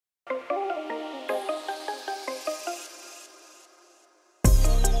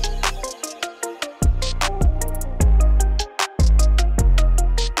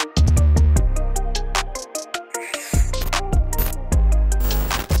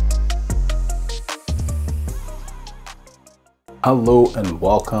Hello and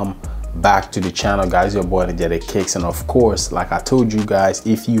welcome back to the channel, guys. Your boy Energetic Kicks, and of course, like I told you guys,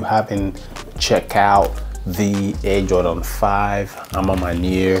 if you haven't checked out the Air Jordan 5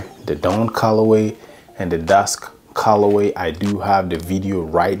 Maniére, the Dawn colorway and the Dusk colorway, I do have the video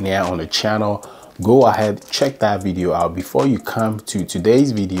right now on the channel. Go ahead, check that video out before you come to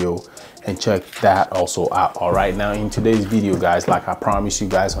today's video and check that also out. All right, now in today's video, guys, like I promised you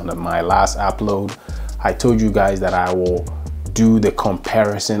guys on my last upload, I told you guys that I will do the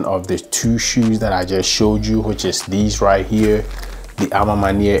comparison of the two shoes that I just showed you, which is these right here, the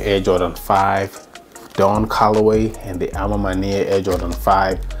Maniére Air Jordan 5 Dawn colorway and the Maniére Air Jordan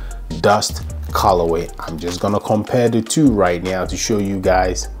 5 Dust colorway. I'm just gonna compare the two right now to show you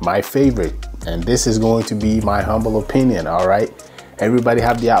guys my favorite, and this is going to be my humble opinion. All right, everybody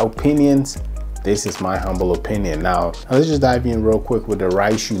have their opinions. This is my humble opinion. Now let's just dive in real quick with the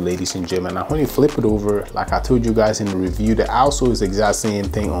right shoe, ladies and gentlemen. Now when you flip it over, like I told you guys in the review, the outsole is the exact same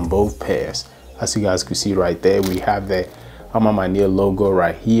thing on both pairs. As you guys can see right there, we have the Maniére logo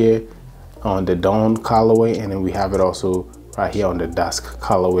right here on the Dawn colorway, and then we have it also right here on the Dusk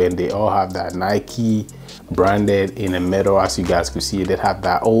colorway, and they all have that Nike branded in the middle. As you guys can see, they have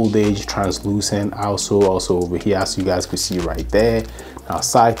that old age translucent outsole also over here, as you guys can see right there. Now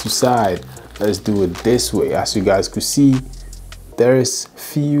side to side, let's do it this way. As you guys could see, there's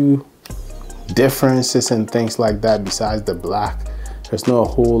few differences and things like that. Besides the black, there's not a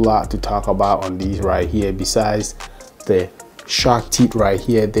whole lot to talk about on these right here. Besides the shark teeth right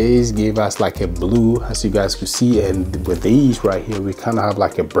here, these gave us like a blue, as you guys could see, and with these right here, we kind of have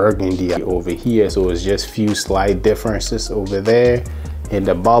like a burgundy over here. So it's just few slight differences over there. In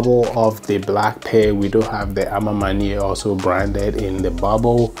the bubble of the black pair, we do have the Maniére also branded in the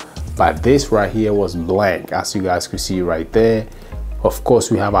bubble, but this right here was blank, as you guys can see right there. Of course,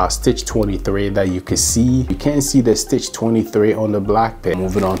 we have our stitch 23 that you can see. You can't see the stitch 23 on the black pair.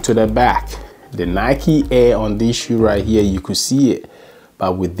 Moving on to the back, the Nike Air on this shoe right here, you could see it,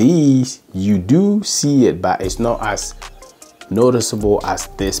 but with these you do see it, but it's not as noticeable as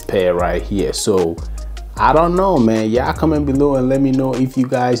this pair right here. So I don't know, man. Y'all comment below and let me know if you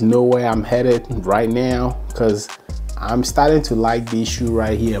guys know where I'm headed right now, because I'm starting to like this shoe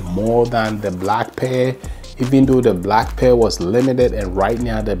right here more than the black pair, even though the black pair was limited, and right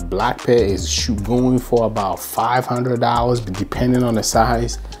now the black pair is going for about $500, but depending on the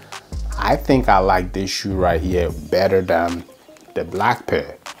size. I think I like this shoe right here better than the black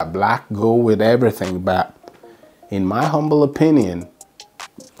pair. The black go with everything, but in my humble opinion,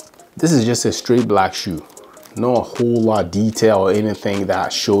 this is just a straight black shoe. No a whole lot of detail or anything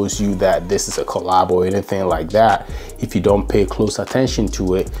that shows you that this is a collab or anything like that. If you don't pay close attention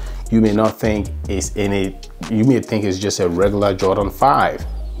to it, you may not think it's in it. You may think it's just a regular Jordan 5,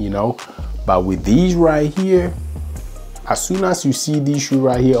 you know. But with these right here, as soon as you see these shoes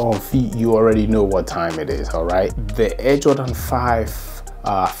right here on feet, you already know what time it is. All right, the Air Jordan 5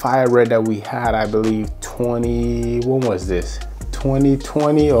 Fire Red that we had, I believe when was this,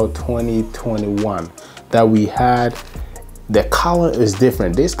 2020 or 2021 that we had, the color is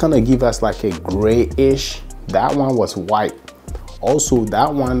different. This kind of give us like a grayish. That one was white. Also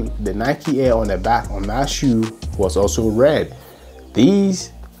that one, the Nike Air on the back on that shoe was also red.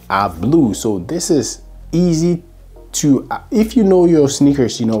 These are blue. So this is easy to, if you know your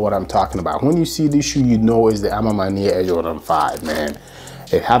sneakers, you know what I'm talking about. When you see this shoe, you know it's the Maniére Air Jordan 5, man.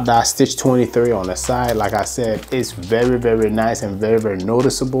 It have that stitch 23 on the side. Like I said, it's very, very nice and very, very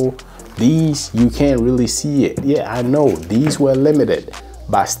noticeable. These, you can't really see it. Yeah, I know these were limited,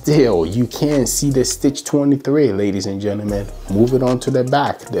 but still you can see the stitch 23, ladies and gentlemen. Moving on to the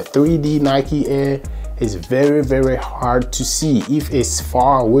back, the 3D Nike Air is very, very hard to see. If it's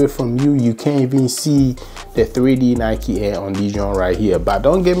far away from you, you can't even see the 3D Nike Air on these one right here. But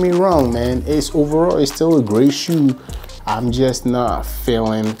don't get me wrong, man, it's overall, it's still a great shoe. I'm just not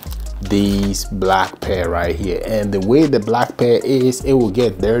feeling these black pair right here, and the way the black pair is, it will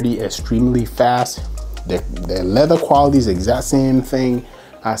get dirty extremely fast. The leather quality is the exact same thing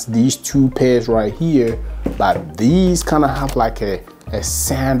as these two pairs right here, but these kind of have like a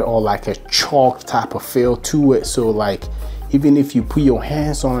sand or like a chalk type of feel to it. So like even if you put your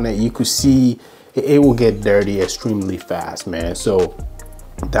hands on it, you could see it will get dirty extremely fast, man. So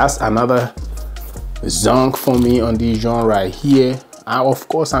that's another zonk for me on these John right here. Of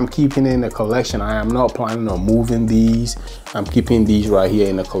course, I'm keeping it in the collection. I am not planning on moving these. I'm keeping these right here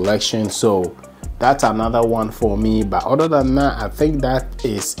in the collection. So that's another one for me. But other than that, I think that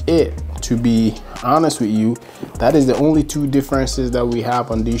is it. To be honest with you, that is the only two differences that we have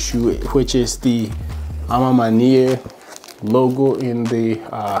on this shoe, which is the Maniére logo in the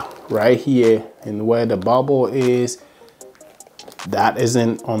right here and where the bubble is, that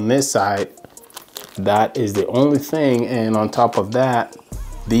isn't on this side. That is the only thing. And on top of that,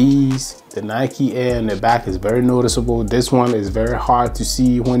 the Nike Air in the back is very noticeable. This one is very hard to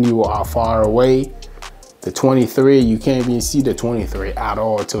see when you are far away. The 23, you can't even see the 23 at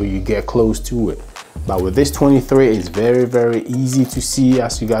all until you get close to it. But with this 23, it's very, very easy to see.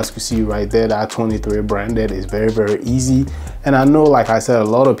 As you guys can see right there, that 23 branded is very, very easy. And I know, like I said, a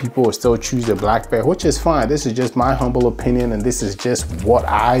lot of people will still choose the black pair, which is fine. This is just my humble opinion, and this is just what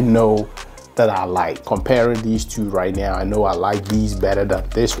I know that I like. Comparing these two right now, I know I like these better than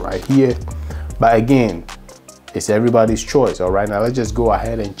this right here. But again, it's everybody's choice. All right, now let's just go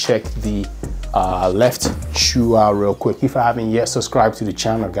ahead and check the left shoe out real quick. If I haven't yet subscribed to the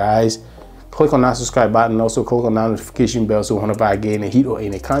channel, guys, click on that subscribe button. Also click on that notification bell, so whenever I gain a heat or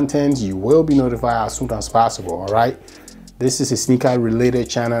any content, you will be notified as soon as possible. All right, this is a sneaker related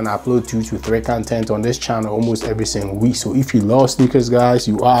channel, and I upload 2 to 3 content on this channel almost every single week. So if you love sneakers, guys,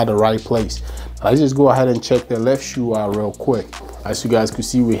 you are at the right place. Let's just go ahead and check the left shoe out real quick. As you guys can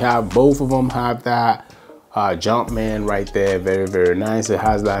see, we have both of them have that Jumpman right there. Very, very nice. It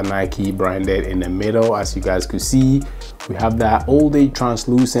has that Nike branded in the middle. As you guys could see, we have that All Day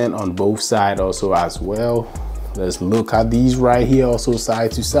translucent on both sides also as well. Let's look at these right here, also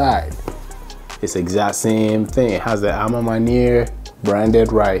side to side. It's exact same thing. It has the Maniére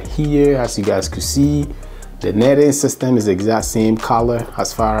branded right here. As you guys could see, the netting system is the exact same color.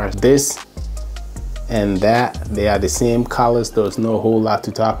 As far as this and that, they are the same colors. There's no whole lot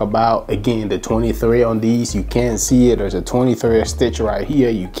to talk about. Again, the 23 on these, you can't see it. There's a 23 stitch right here.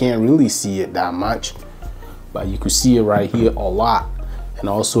 You can't really see it that much, but you can see it right here a lot. And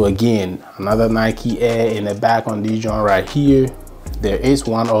also, again, another Nike Air in the back on these joint right here. There is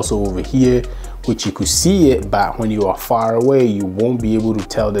one also over here, which you could see it, but when you are far away, you won't be able to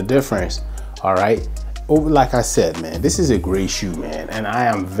tell the difference. All right, like I said, man, this is a great shoe, man, and I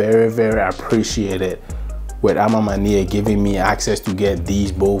am very, very appreciated with Maniére giving me access to get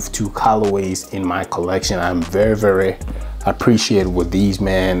these both 2 colorways in my collection. I'm very, very appreciated with these,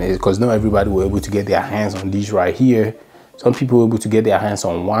 man, because not everybody were able to get their hands on these right here. Some people were able to get their hands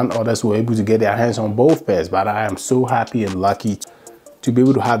on one, others were able to get their hands on both pairs, but I am so happy and lucky to be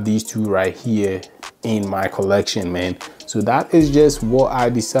able to have these 2 right here in my collection, man. So that is just what I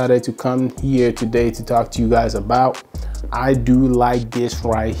decided to come here today to talk to you guys about. I do like this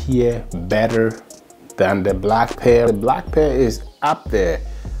right here better than the black pair. The black pair is up there.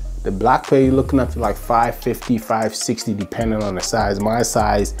 The black pair, you're looking up to like $550, $560 depending on the size. My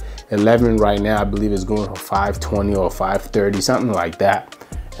size 11 right now, I believe is going for $520 or $530, something like that.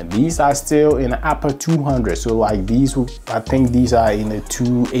 And these are still in the upper 200. So like these, I think these are in the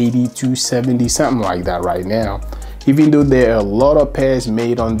 280, 270, something like that right now. Even though there are a lot of pairs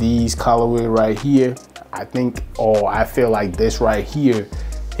made on these colorway right here, I think, or I feel like this right here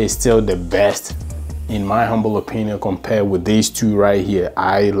is still the best in my humble opinion compared with these 2 right here.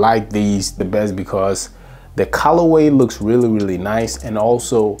 I like these the best because the colorway looks really, really nice, and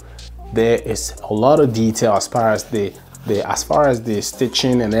also there is a lot of detail as far as the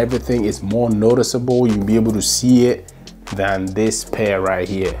stitching and everything is more noticeable. You'll be able to see it than this pair right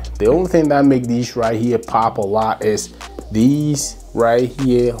here. The only thing that make these right here pop a lot is these right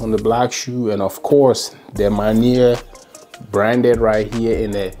here on the black shoe, and of course the Maniére branded right here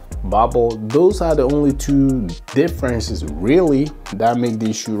in the bubble. Those are the only 2 differences really that make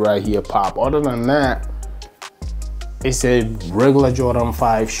this shoe right here pop. Other than that, it's a regular Jordan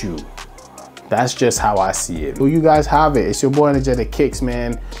 5 shoe. That's just how I see it. So you guys have it. It's your boy Energetic Kicks,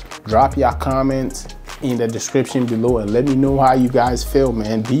 man. Drop your comments in the description below and let me know how you guys feel,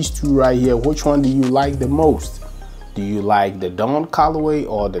 man. These 2 right here, which one do you like the most? Do you like the dawn colorway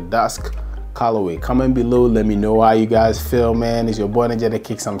or the dusk colorway? Comment below, let me know how you guys feel, man. It's your boy Energetic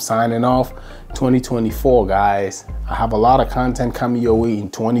Kicks. I'm signing off. 2024, guys. I have a lot of content coming your way in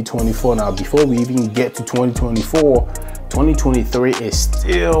 2024. Now, before we even get to 2024, 2023 is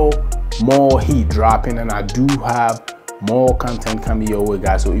still more heat dropping, and I do have more content coming your way,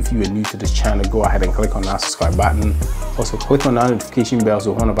 guys. So if you are new to this channel, go ahead and click on that subscribe button. Also click on that notification bell,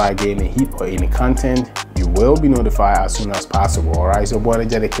 so whenever I get any heat or any content, you will be notified as soon as possible. All right, so boy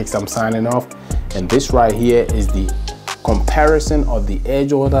Energetic Kicks, I'm signing off, and this right here is the comparison of the Air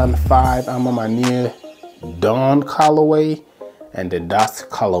Jordan 5 Maniére Dawn colorway and the Dusk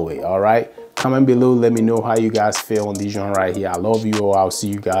colorway. All right, comment below, let me know how you guys feel on these one right here. I love you all. I'll see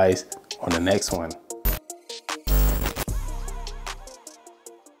you guys on the next one.